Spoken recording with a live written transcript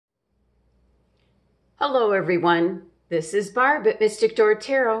Hello everyone, this is Barb at Mystic Door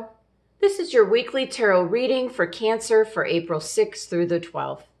Tarot. This is your weekly tarot reading for Cancer for April 6th through the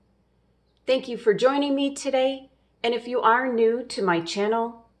 12th. Thank you for joining me today, and if you are new to my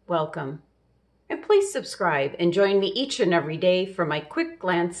channel, welcome. And please subscribe and join me each and every day for my quick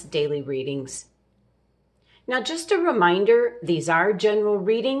glance daily readings. Now just a reminder, these are general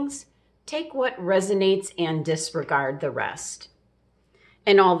readings. Take what resonates and disregard the rest.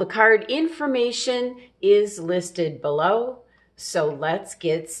 And all the card information is listed below, so let's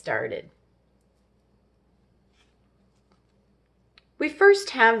get started. We first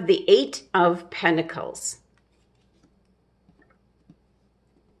have the Eight of Pentacles.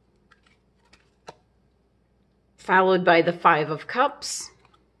 Followed by the Five of Cups.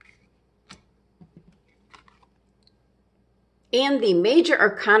 And the Major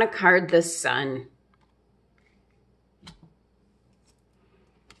Arcana card, the Sun.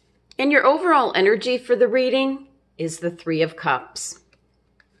 And your overall energy for the reading is the Three of Cups.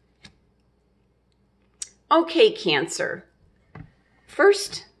 Okay, Cancer.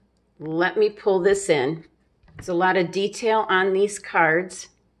 First, let me pull this in. There's a lot of detail on these cards.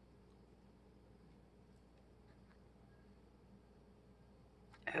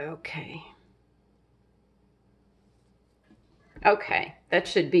 Okay. Okay, that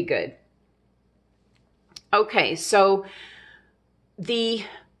should be good. Okay, so the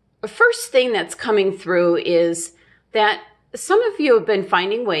first thing that's coming through is that some of you have been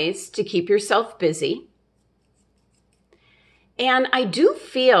finding ways to keep yourself busy. And I do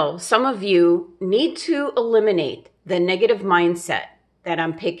feel some of you need to eliminate the negative mindset that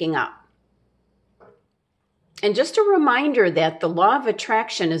I'm picking up. And just a reminder that the law of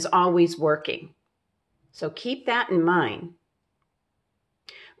attraction is always working. So keep that in mind.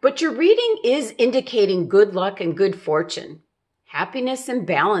 But your reading is indicating good luck and good fortune. Happiness and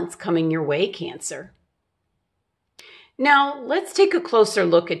balance coming your way, Cancer. Now, let's take a closer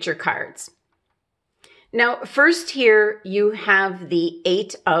look at your cards. Now, first here you have the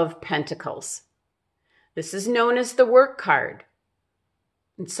Eight of Pentacles. This is known as the work card.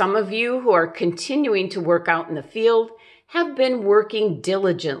 And some of you who are continuing to work out in the field have been working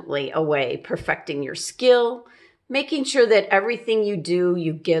diligently away, perfecting your skill, making sure that everything you do,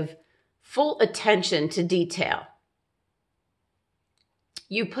 you give full attention to detail.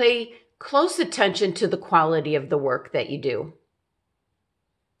 You pay close attention to the quality of the work that you do.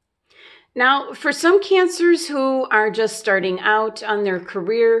 Now, for some Cancers who are just starting out on their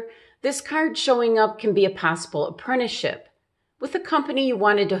career, this card showing up can be a possible apprenticeship with a company you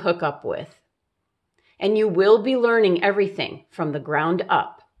wanted to hook up with. And you will be learning everything from the ground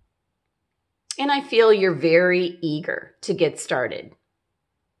up. And I feel you're very eager to get started.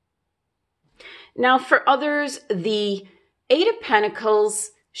 Now, for others, the Eight of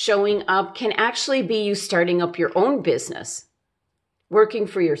Pentacles showing up can actually be you starting up your own business, working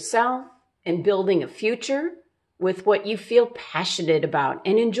for yourself and building a future with what you feel passionate about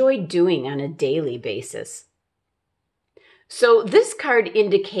and enjoy doing on a daily basis. So this card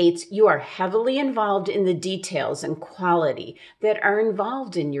indicates you are heavily involved in the details and quality that are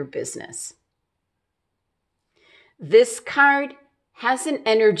involved in your business. This card has an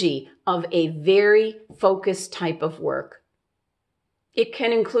energy of a very focused type of work. It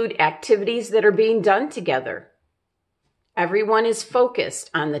can include activities that are being done together. Everyone is focused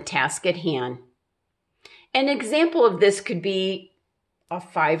on the task at hand. An example of this could be a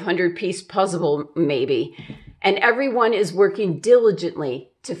 500-piece puzzle, maybe, and everyone is working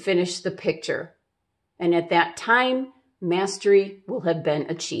diligently to finish the picture. And at that time, mastery will have been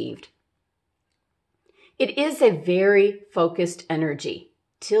achieved. It is a very focused energy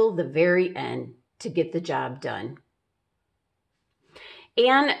till the very end to get the job done.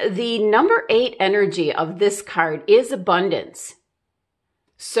 And the number 8 energy of this card is abundance.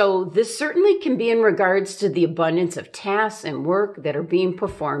 So this certainly can be in regards to the abundance of tasks and work that are being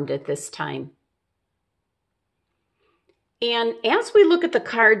performed at this time. And as we look at the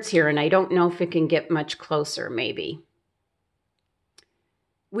cards here, and I don't know if it can get much closer maybe,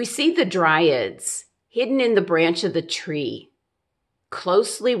 we see the dryads hidden in the branch of the tree,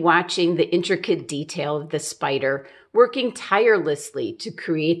 closely watching the intricate detail of the spider, working tirelessly to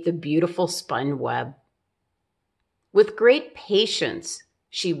create the beautiful spun web. With great patience,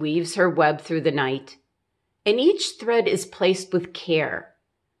 she weaves her web through the night, and each thread is placed with care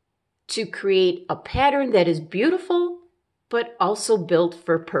to create a pattern that is beautiful, but also built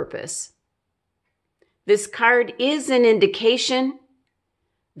for purpose. This card is an indication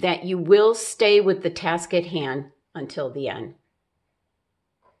that you will stay with the task at hand until the end.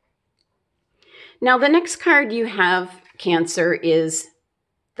 Now, the next card you have, Cancer, is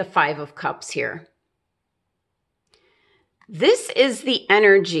the Five of Cups here. This is the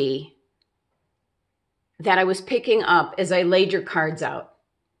energy that I was picking up as I laid your cards out.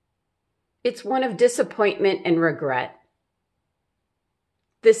 It's one of disappointment and regret.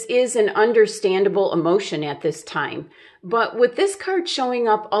 This is an understandable emotion at this time, but with this card showing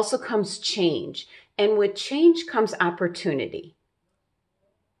up also comes change, and with change comes opportunity.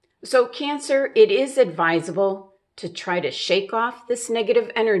 So Cancer, it is advisable to try to shake off this negative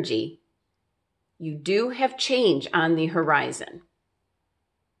energy. You do have change on the horizon.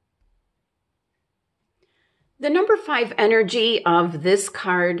 The number 5 energy of this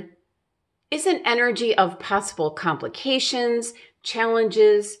card is an energy of possible complications,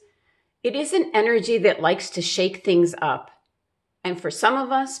 challenges. It is an energy that likes to shake things up, and for some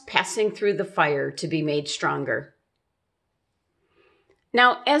of us, passing through the fire to be made stronger.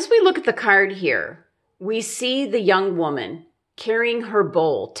 Now, as we look at the card here, we see the young woman carrying her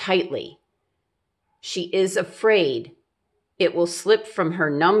bowl tightly. She is afraid it will slip from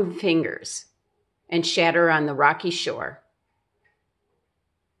her numb fingers and shatter on the rocky shore.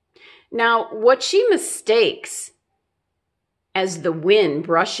 Now, what she mistakes as the wind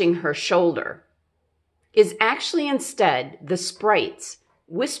brushing her shoulder is actually instead the sprites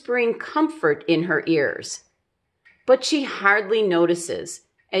whispering comfort in her ears. But she hardly notices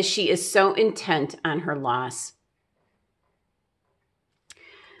as she is so intent on her loss.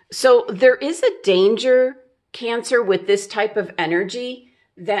 So there is a danger, Cancer, with this type of energy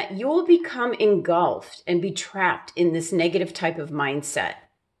that you will become engulfed and be trapped in this negative type of mindset.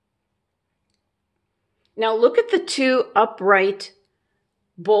 Now look at the 2 upright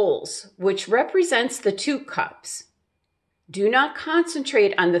bowls, which represents the 2 cups. Do not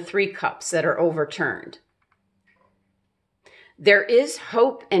concentrate on the 3 cups that are overturned. There is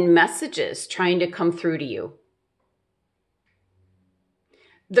hope and messages trying to come through to you.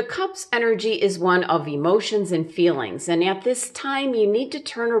 The cup's energy is one of emotions and feelings, and at this time you need to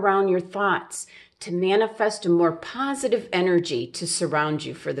turn around your thoughts to manifest a more positive energy to surround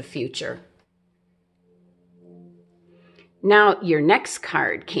you for the future. Now, your next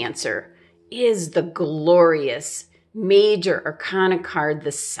card, Cancer, is the glorious Major Arcana card,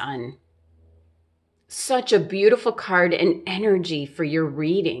 the Sun. Such a beautiful card and energy for your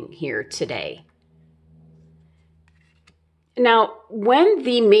reading here today. Now, when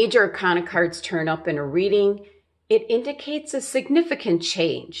the Major Arcana cards turn up in a reading, it indicates a significant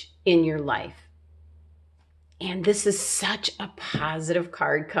change in your life. And this is such a positive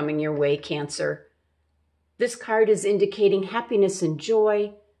card coming your way, Cancer. This card is indicating happiness and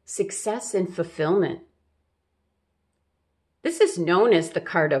joy, success and fulfillment. This is known as the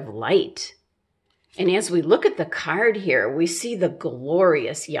card of light. And as we look at the card here, we see the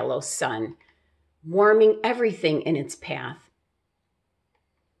glorious yellow sun warming everything in its path.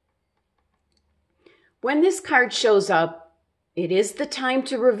 When this card shows up, it is the time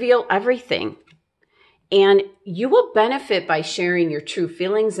to reveal everything. And you will benefit by sharing your true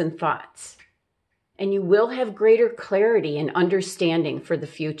feelings and thoughts. And you will have greater clarity and understanding for the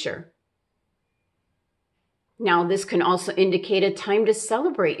future. Now, this can also indicate a time to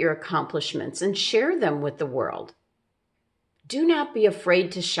celebrate your accomplishments and share them with the world. Do not be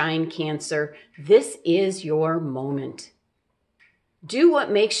afraid to shine, Cancer. This is your moment. Do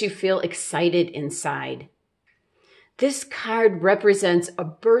what makes you feel excited inside. This card represents a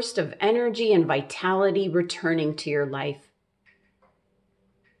burst of energy and vitality returning to your life.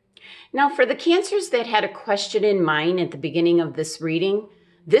 Now, for the Cancers that had a question in mind at the beginning of this reading,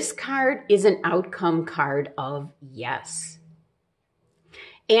 this card is an outcome card of yes.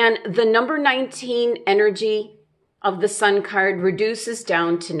 And the number 19 energy of the Sun card reduces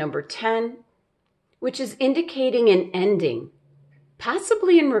down to number 10, which is indicating an ending,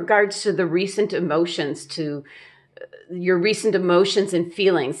 possibly in regards to the recent emotions, to your recent emotions and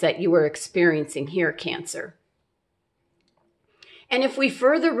feelings that you were experiencing here, Cancer. And if we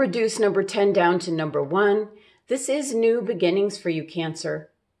further reduce number 10 down to number 1, this is new beginnings for you,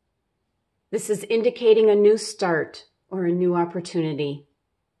 Cancer. This is indicating a new start or a new opportunity.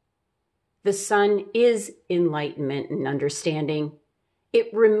 The sun is enlightenment and understanding.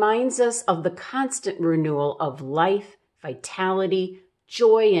 It reminds us of the constant renewal of life, vitality,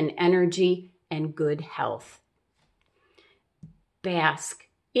 joy and energy, and good health. Bask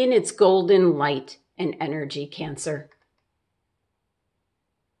in its golden light and energy, Cancer.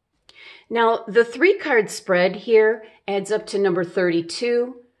 Now, the 3-card spread here adds up to number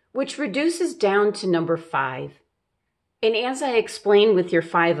 32, which reduces down to number 5. And as I explained with your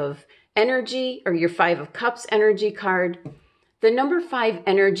 5 of energy, or your 5 of cups energy card, the number 5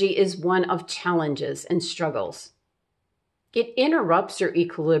 energy is one of challenges and struggles. It interrupts your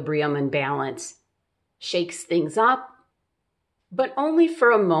equilibrium and balance, shakes things up, but only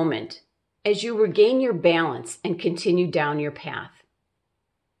for a moment as you regain your balance and continue down your path.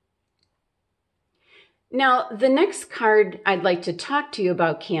 Now, the next card I'd like to talk to you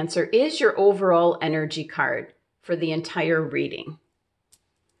about, Cancer, is your overall energy card for the entire reading.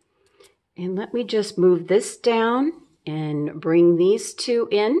 And let me just move this down and bring these two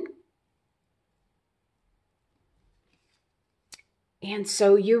in. And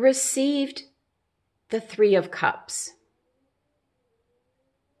so you received the Three of Cups.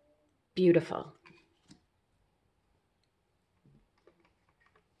 Beautiful.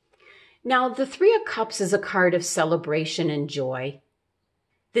 Now, the Three of Cups is a card of celebration and joy.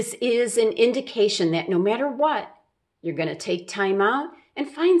 This is an indication that no matter what, you're going to take time out and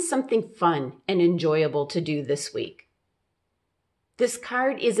find something fun and enjoyable to do this week. This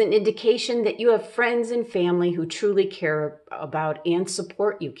card is an indication that you have friends and family who truly care about and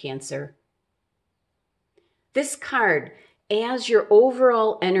support you, Cancer. This card, as your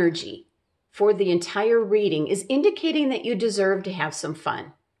overall energy for the entire reading, is indicating that you deserve to have some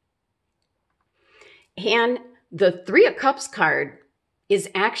fun. And the Three of Cups card is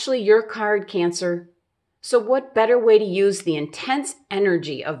actually your card, Cancer. So what better way to use the intense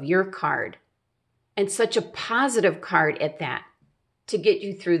energy of your card, and such a positive card at that, to get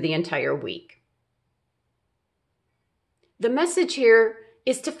you through the entire week? The message here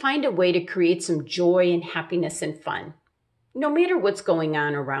is to find a way to create some joy and happiness and fun, no matter what's going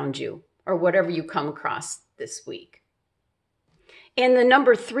on around you or whatever you come across this week. And the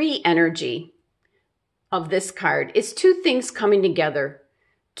number 3 energy of this card is two things coming together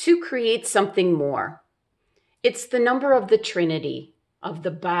to create something more. It's the number of the Trinity of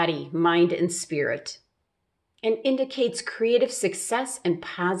the body, mind, and spirit, and indicates creative success and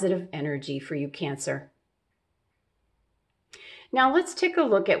positive energy for you, Cancer. Now let's take a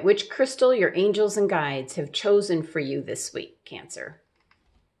look at which crystal your angels and guides have chosen for you this week, Cancer.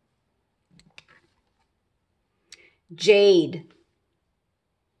 Jade.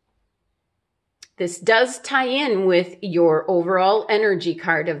 This does tie in with your overall energy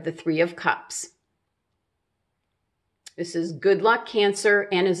card of the Three of Cups. This is good luck, Cancer,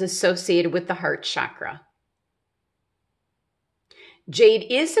 and is associated with the heart chakra. Jade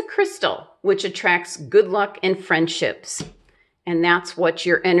is a crystal which attracts good luck and friendships. And that's what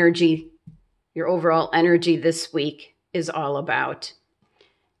your energy, your overall energy this week is all about.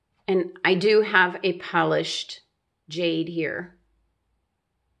 And I do have a polished jade here.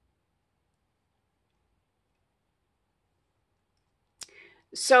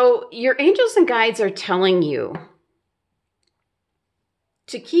 So your angels and guides are telling you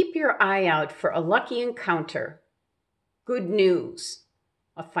to keep your eye out for a lucky encounter, good news,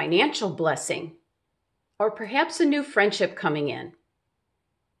 a financial blessing, or perhaps a new friendship coming in.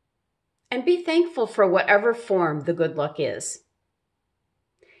 And be thankful for whatever form the good luck is.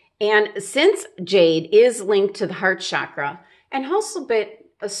 And since jade is linked to the heart chakra and also a bit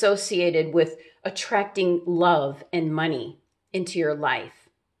associated with attracting love and money into your life,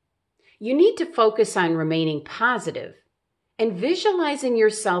 you need to focus on remaining positive and visualizing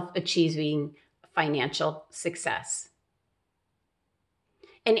yourself achieving financial success.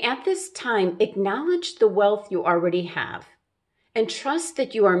 And at this time, acknowledge the wealth you already have and trust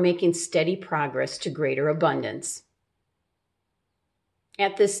that you are making steady progress to greater abundance.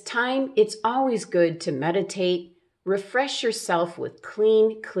 At this time, it's always good to meditate, refresh yourself with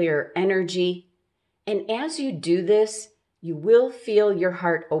clean, clear energy, and as you do this, you will feel your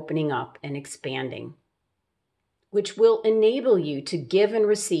heart opening up and expanding, which will enable you to give and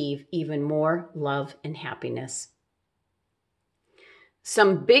receive even more love and happiness.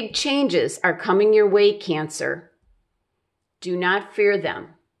 Some big changes are coming your way, Cancer. Do not fear them,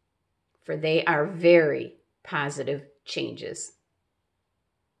 for they are very positive changes.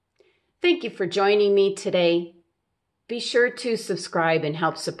 Thank you for joining me today. Be sure to subscribe and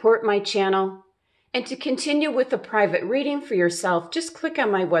help support my channel. And to continue with a private reading for yourself, just click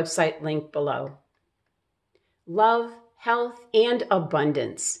on my website link below. Love, health, and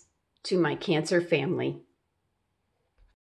abundance to my Cancer family.